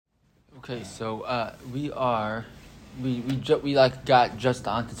Okay, so we got just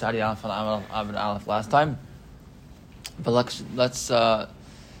onto Tzadi Aleph and Aleph last time, but let's go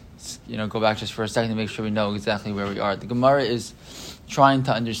back just for a second to make sure we know exactly where we are. The Gemara is trying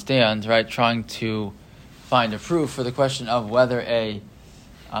to understand, right? Trying to find a proof for the question of whether an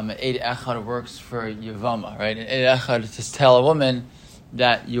Eid Echad works for Yevama, right? An Eid Echad is to tell a woman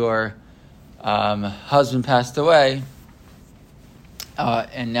that your husband passed away.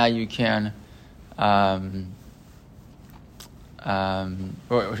 And now you can, or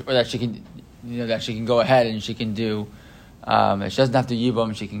that she can, that she can go ahead and she can do. She doesn't have to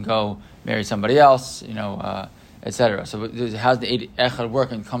yibum. She can go marry somebody else, etc. So how does the Eid Echad work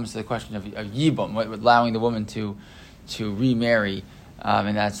when it comes to the question of yibum, allowing the woman to remarry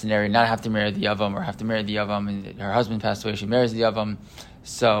in that scenario, not have to marry the yavam or have to marry the yavam, and her husband passed away, she marries the yavam.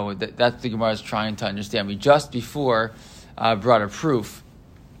 So that's the Gemara is trying to understand. We just before. Brought a proof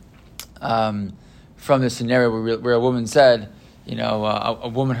from the scenario where a woman said, a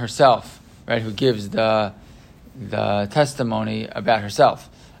woman herself, right, who gives the testimony about herself,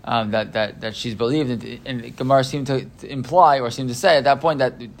 that she's believed, and Gemara seemed to imply or seemed to say at that point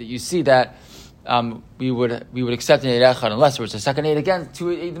that you see that we would accept an Eid Echad unless there was a second Eid against two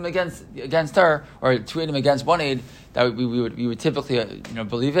Eidim against her, or two Eidim against one Eid, that we would typically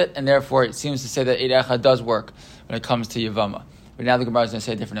believe it, and therefore it seems to say that Eid Echad does work when it comes to Yevama. But now the Gemara is going to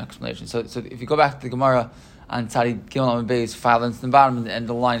say a different explanation. So if you go back to the Gemara on Tzadi Gimel Beis, 5 lines to the bottom, and the end of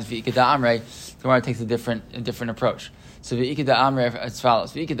the line is V'ikad Amrei, the Gemara takes a different approach. So V'ikad Amrei as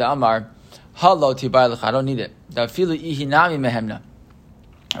follows: V'ikad Amar Halo Tibai Lecha, I don't need it. Dafilu Ihinami Mehemna.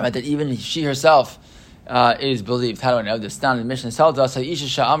 Right, that even she herself is believed. How do I know this? Down in the Mishnah tells us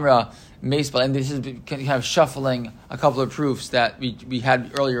Isha Sha'amra Meisbal, and this is kind of shuffling a couple of proofs that we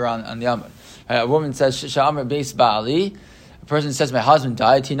had earlier on the Amud. A woman says Sha'amra Beis Ba'ali. A person says my husband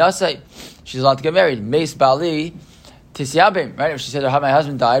died. Tinasei, she's allowed to get married. Meis Ba'ali Tisyabim. Right, if she said my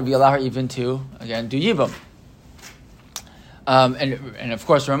husband died, we allow her even to again do yibum. And of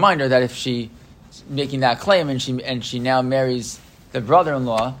course a reminder that if she making that claim and she now marries the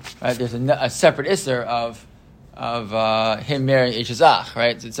brother-in-law, right? There's a separate isser of him marrying Ishazach,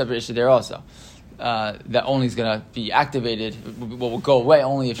 right? It's a separate issue there also. That only is going to be activated. Will go away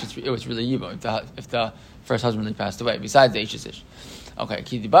only if it was really Yibo, if the first husband really passed away. Besides the Ishazish. Okay.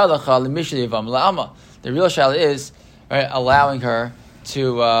 The real shayla is right allowing her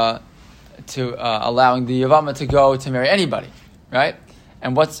to allowing the Yevama to go to marry anybody, right?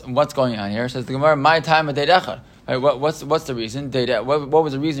 And what's going on here? It says the Gemara, my time of Eid Echad. Right, what's the reason? What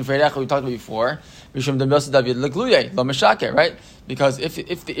was the reason for Eid Echad we talked about before? Right? Because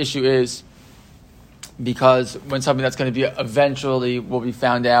if the issue is because when something that's going to be eventually will be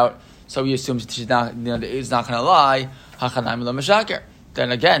found out, so he assumes she's not, is not going to lie.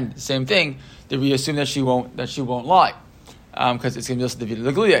 Then again, same thing. That we assume that she won't lie because it's going to be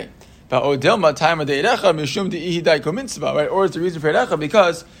the Gluye. But Odilma time of the Eid Echad mishum de ihidai komitzvah, right? Or it's the reason for Eid Echad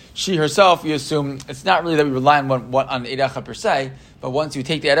because she herself, we assume, it's not really that we rely on on Eid Echad per se, but once you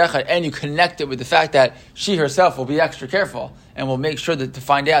take the Eid Echad and you connect it with the fact that she herself will be extra careful and will make sure to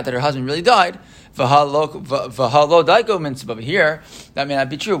find out that her husband really died, v'halo daiko mitzvah. But here, that may not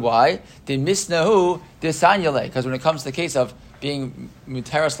be true. Why? De misnahu disanyale. Because when it comes to the case of being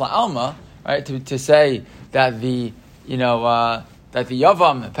muteras la'alma, right, to say that the that the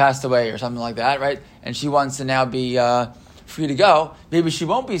Yavam passed away or something like that, right? And she wants to now be free to go. Maybe she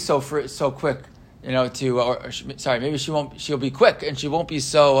won't be so quick, maybe she'll be quick and she won't be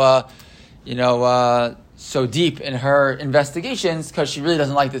so deep in her investigations because she really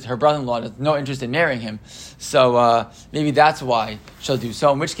doesn't like this. Her brother-in-law has no interest in marrying him. So maybe that's why she'll do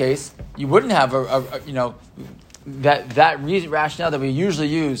so. In which case, you wouldn't have that reason rationale that we usually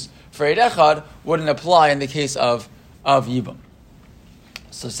use for Eid Echad wouldn't apply in the case of Yibum.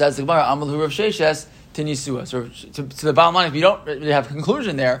 So says the Gemara, Amal Hu Rav Sheshes Tinisua. So to the bottom line, if you don't really have a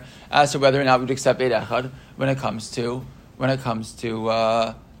conclusion there as to whether or not we'd accept Eid Echad when it comes to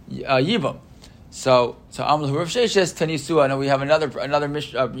Yibum. So Amal Hu Rav Sheshes Tinisua. Now we have another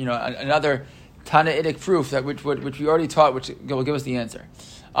Tanaitic proof that which we already taught, which will give us the answer.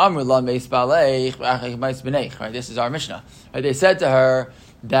 Amrullah Meis Balei Meis B'nei. Right, this is our Mishnah. Right, they said to her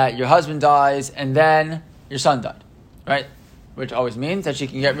that your husband dies and then your son died. Right. Which always means that she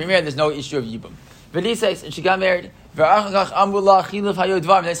can get remarried. There's no issue of yibum. V'niseis, and she got married. And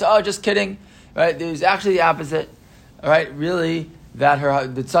they said, "Oh, just kidding." Right? There's actually the opposite. All right, really,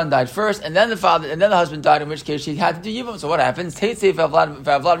 that the son died first, and then the father, and then the husband died. In which case, she had to do yibum. So what happens?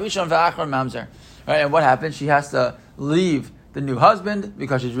 Right? And what happens? She has to leave the new husband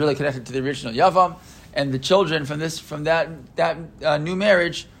because she's really connected to the original yavam, and the children from that new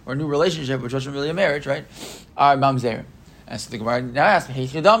marriage or new relationship, which wasn't really a marriage, right, are mamzer. And so the Gemara now asks, "Hey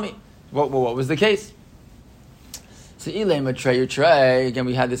chidami, what was the case?" So ilema trey. Again,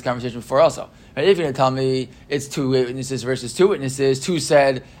 we had this conversation before also. Right? If you're going to tell me it's two witnesses versus two witnesses, two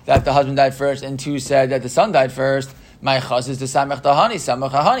said that the husband died first, and two said that the son died first. My chaz is the samech dahani, samech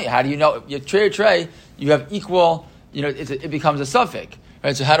hahani. How do you know? You trey. You have equal. It becomes a suffix.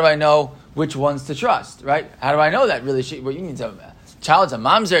 Right? So how do I know which ones to trust? Right? How do I know that really? What you mean? A child's a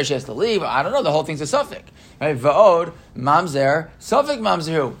mamzer. She has to leave. I don't know. The whole thing's a suffix. Right? Va'od mamzer suffix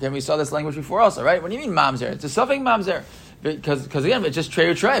mamzeru. Again, we saw this language before also. Right? What do you mean mamzer? It's a suffix mamzer. Because again, it's just trey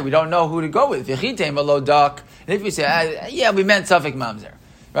or trey. We don't know who to go with. Yechitem below dak. And if we say, yeah, we meant suffix mamzer.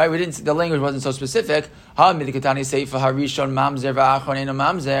 Right? We didn't. The language wasn't so specific. Ha midikatani seifa harishon mamzer va'achonenu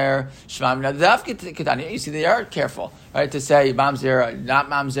mamzer shmam nadav katani. You see, they are careful, right, to say mamzer, not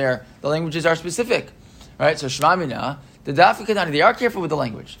mamzer. The languages are specific, right? So shmamina the daf katani. They are careful with the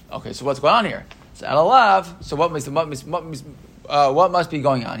language. Okay, so what's going on here? So alalav. So what must be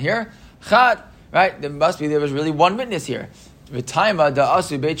going on here? Chad, right? There was really one witness here. V'taima da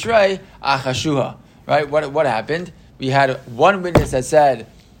asu beitrei achashuha. Right? What happened? We had one witness that said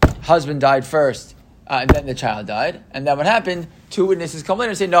husband died first, and then the child died. And then what happened? Two witnesses come later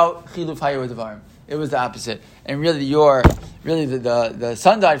and say, no, chiluf hayu devarim. It was the opposite. And really, the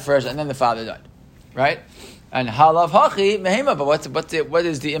son died first, and then the father died. Right? And halav hachi mehema. But what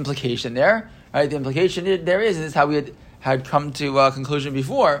is the implication there? Right? The implication there is, and this is how we had come to a conclusion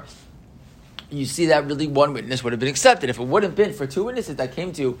before. You see that really one witness would have been accepted. If it wouldn't have been for two witnesses that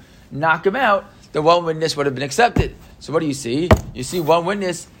came to knock him out, the one witness would have been accepted. So what do you see? You see one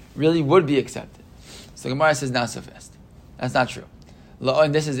witness really would be accepted. So the Gemara says not so fast. That's not true.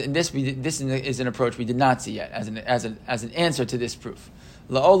 And this is an approach we did not see yet as an answer to this proof.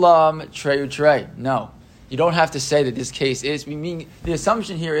 La'olam trey. No, you don't have to say that this case is. We mean the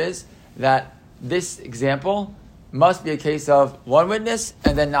assumption here is that this example must be a case of one witness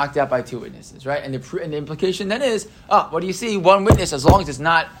and then knocked out by two witnesses, right? And the implication then is, what do you see? One witness, as long as it's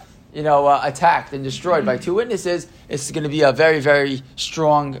not attacked and destroyed by two witnesses, it's going to be a very, very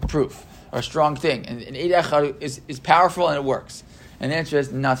strong proof or a strong thing. And Eid Echad is powerful and it works. And the answer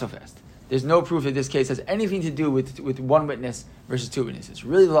is not so fast. There's no proof that this case has anything to do with one witness versus two witnesses.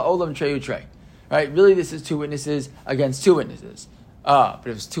 Really, la'olam trey. Right? Really, this is two witnesses against two witnesses. But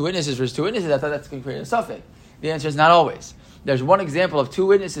if it's two witnesses versus two witnesses, I thought that's going to create a suffix. The answer is not always. There's one example of two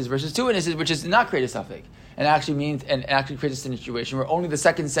witnesses versus two witnesses, which is to not create a suffix. And actually creates a situation where only the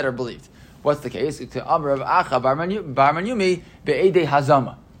second set are believed. What's the case? It's to Amr of Acha Bar Manyumi be'edei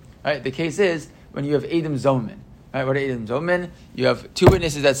hazama. Right? The case is when you have Edom Zomin. Right? What are Edom Zomin? You have two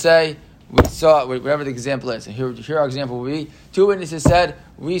witnesses that say, we saw, whatever the example is. And here our example will be, two witnesses said,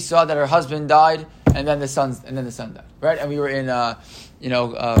 we saw that her husband died, and then the son died. Right? And we were in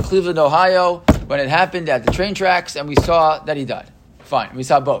Cleveland, Ohio, when it happened at the train tracks, and we saw that he died. Fine. We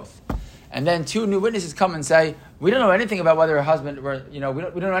saw both. And then two new witnesses come and say, we don't know anything about whether her husband, we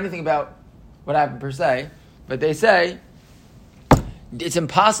don't know anything about what happened per se, but they say it's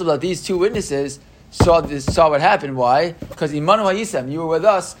impossible that these two witnesses saw what happened. Why? Because Imanu Hayisem, you were with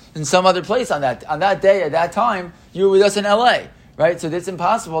us in some other place on that day, at that time, you were with us in LA, right? So it's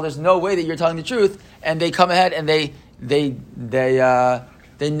impossible. There's no way that you're telling the truth. And they come ahead and they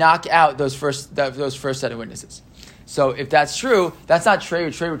knock out those first set of witnesses. So if that's true, that's not trey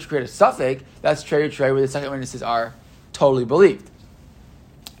or trey, which create a suffix. That's trey or trey, where the second witnesses are totally believed.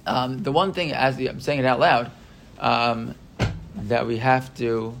 The one thing, as I'm saying it out loud, that we have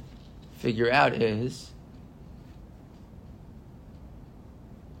to figure out is,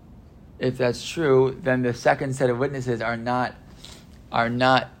 if that's true, then the second set of witnesses are not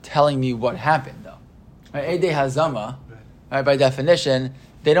telling me what happened, though. Right? Eidei Hazama, right, by definition,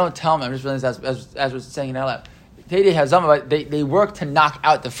 they don't tell me. I'm just realizing as we're saying it out loud. Eidei Hazama, they work to knock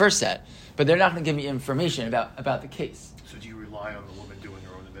out the first set, but they're not going to give me information about the case. So do you rely on the woman doing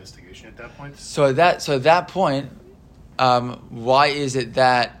her own investigation at that point? So at that point, why is it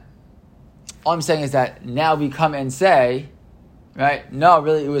that all I'm saying is that now we come and say, right? No,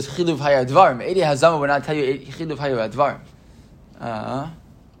 really, it was chiluv hayad dvarim. Eidei Hazama would not tell you chiluv hayad dvarim. How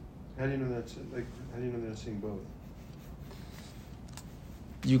do you know that's they're seeing both?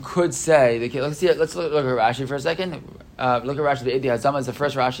 You could say, let's look at Rashi for a second. Look at Rashi. The Eidei Hazama is the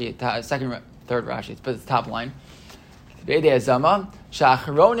first Rashi, third Rashi, but it's the top line. The Eidei Hazama,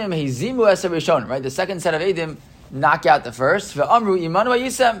 sha'achronim hizimu eser rishonim. Right, the second set of Eidim knock out the first. Ve'amru imanu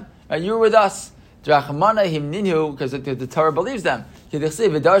hayisem. Right, you were with us. Drachmana himninhu, because the Torah believes them.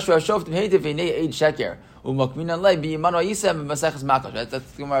 K'dichsiv v'darshu hashoftim heitiv v'nei eid sheker u'makminan lei b'imanu hayisem v'masechas makos. Right,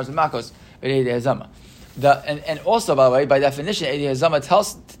 that's the Gemara's Makos. Eidei Hazama. And also, by the way, by definition, Eidei Hazama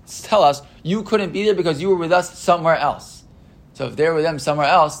tell us you couldn't be there because you were with us somewhere else. So if they're with them somewhere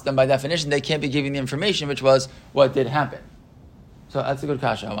else, then by definition they can't be giving the information, which was what did happen. So that's a good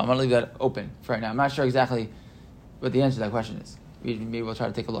kasha. I'm going to leave that open for right now. I'm not sure exactly what the answer to that question is. Maybe we'll try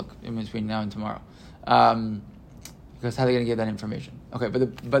to take a look in between now and tomorrow. Because how are they going to give that information? Okay,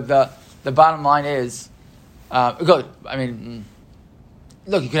 but the bottom line is, good. I mean,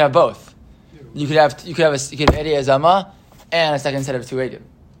 look, you could have both. You could have Eidei Hazama and a second set of two Eidim.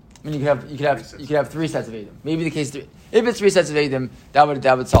 I mean, you could have three sets of Eidim. Maybe the case if it's three sets of Eidim, that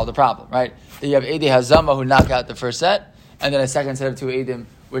would solve the problem, right? Then you have Eidei Hazama who knock out the first set, and then a second set of two Eidim,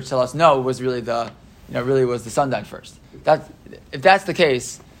 which tell us no was really was the son died first. If that's the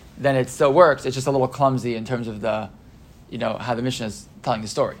case, then it still works. It's just a little clumsy in terms of the, how the Mishnah is telling the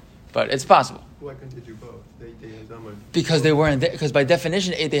story, but it's possible. Why couldn't they do both? Because they weren't there. Because by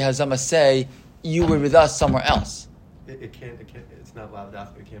definition, Eidei Hazama say you were with us somewhere else. It can't. It's not loud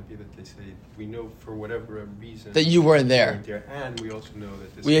enough. It can't be that they say we know for whatever reason that you weren't there. And we also know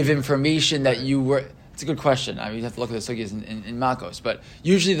that we have information that you were. It's a good question. I mean, you have to look at the sugyas in Makos, but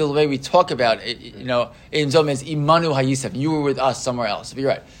usually the way we talk about it, in Zom is Imanu Hayisef. You were with us somewhere else. If you're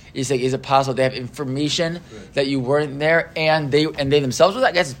right, you say, is it possible they have information that you weren't there and they themselves were there?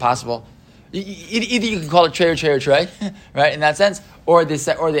 I guess it's possible. Either you can call it Trey or Trey or Trey, right? In that sense, or the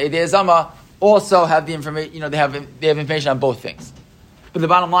Eidei Hazama also have the information. They have information on both things. But the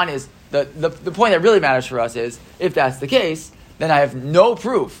bottom line is the point that really matters for us is if that's the case, then I have no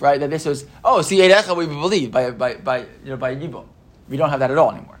proof, right? That this was Eidecha we believe by Yibum. We don't have that at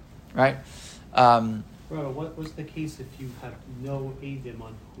all anymore, right? Right. What was the case if you have no Eidim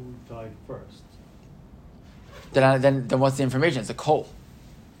on who died first? Then what's the information? It's a coal.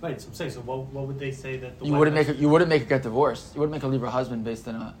 Right, so I'm saying, so what would they say that you wouldn't make her get divorced. You wouldn't make her leave her husband based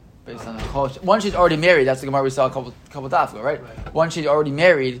on a coal. Once she's already married, that's the Gemara we saw a couple days ago, right? Once she's already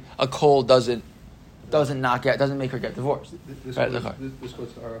married, a coal doesn't knock out, doesn't make her get divorced. This right, goes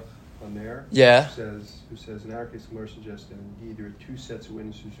to Aruch Haner. Yeah. Who says in our case, Gemara suggests that indeed there are two sets of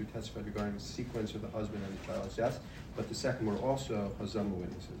witnesses who testified regarding the sequence of the husband and the child's death, but the second were also Hazama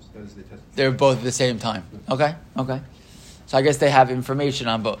witnesses. That is, they testified. They're both at the same time. Okay. So I guess they have information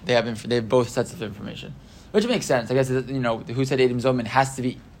on both. They have both sets of information, which makes sense. I guess who said Eidim Zomin has to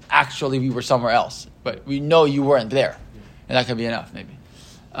be actually we were somewhere else, but we know you weren't there, and that could be enough maybe.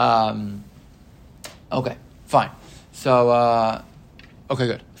 Okay, fine. So okay,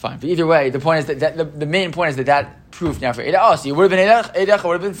 good, fine. But either way, the point is that the main point is that proof now for Eidecha. So you would have been Eidecha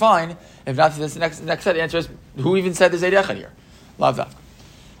would have been fine. If not, this next set answer is who even said there's Eidecha here? Love that.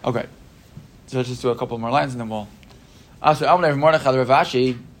 Okay, so let's just do a couple more lines and then we'll. Okay, someone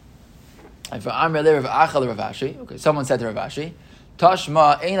said to Rav Ashi,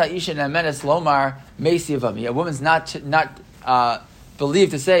 Tashma eina isha nemenes lomar meisi avami. A woman's not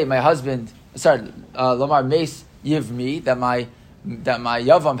believed to say my husband. Lomar meis yivmi that my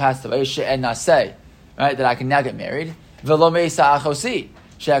yavam passed away. She'en naseh, right? That I can now get married. Velo meisa achosi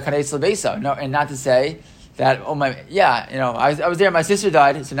she'akanes lebeisa. No, and not to say that I was there. My sister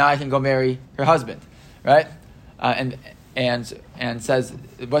died, so now I can go marry her husband, right? And says,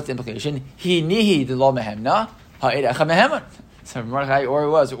 what's the implication? He nihi de lo mehemna ha'edecha meheman. So Mordechai or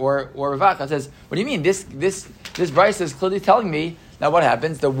Ravaka says, what do you mean? This Bryce is clearly telling me that what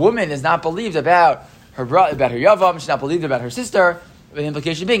happens? The woman is not believed about her yavam. She's not believed about her sister. The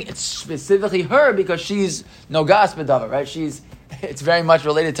implication being it's specifically her because she's no gas bedava, right? It's very much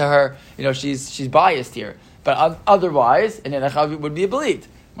related to her. She's biased here. But otherwise, an edecha would be believed.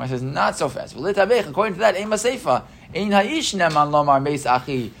 Mar says not so fast. According to that, Ein Maseifa, Ein Ha'ish Neman Lomar Meis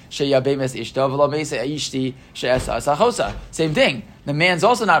Achi Sheyabemes Ishto V'lo Meis Ishti She'esa Asachosa. Same thing. The man's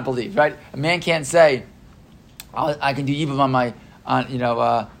also not believed, right? A man can't say, I can do yibum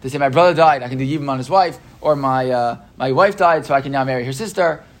to say my brother died, I can do yibum on his wife, or my wife died, so I can now marry her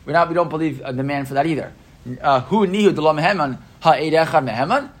sister. We don't believe the man for that either. Hu nihu de lo meheman ha'edecha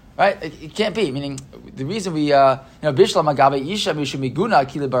meheman. Right? It can't be. Meaning, the reason we, Bishlam agabe isha mishum miguna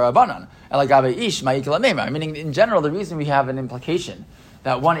kila barabanan, el agabe ish ma'ikila meimar. Meaning, in general, the reason we have an implication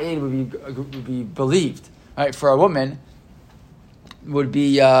that one aid would be believed, right, for a woman would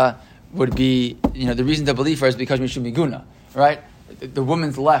be the reason to believe her is because mishum miguna, right? The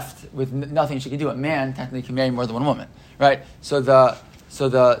woman's left with nothing she can do. A man technically can marry more than one woman, right? So the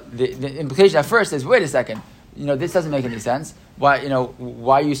implication at first is, wait a second, this doesn't make any sense. Why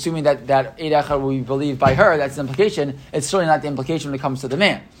are you assuming that Eidecha will be believed by her? That's the implication. It's certainly not the implication when it comes to the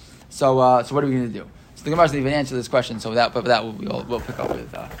man. So what are we going to do? So the Gemara doesn't even answer this question. So we'll pick up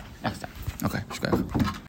with next time. Okay.